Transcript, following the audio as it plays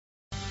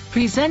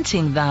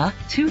Presenting the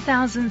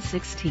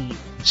 2016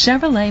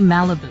 Chevrolet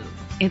Malibu.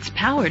 It's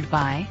powered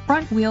by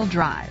front-wheel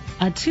drive,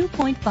 a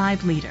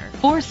 2.5-liter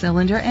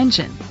four-cylinder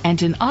engine,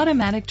 and an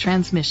automatic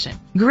transmission.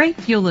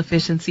 Great fuel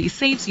efficiency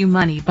saves you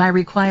money by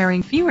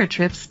requiring fewer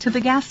trips to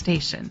the gas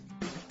station.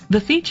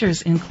 The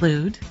features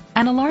include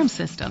an alarm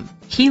system,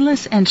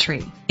 keyless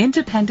entry,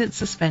 independent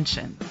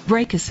suspension,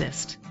 brake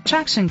assist,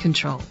 traction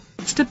control,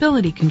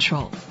 stability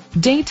control,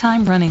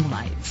 daytime running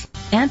lights,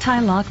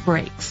 anti-lock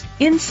brakes.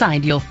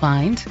 Inside you'll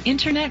find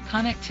internet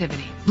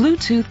connectivity,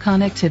 Bluetooth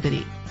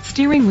connectivity,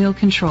 steering wheel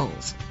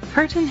controls,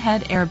 curtain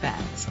head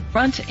airbags,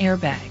 front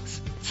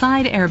airbags,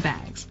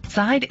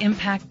 side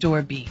impact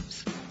door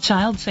beams,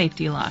 child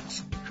safety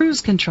locks,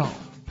 cruise control,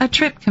 a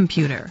trip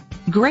computer.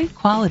 Great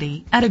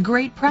quality at a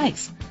great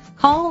price.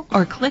 Call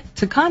or click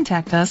to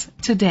contact us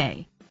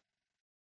today.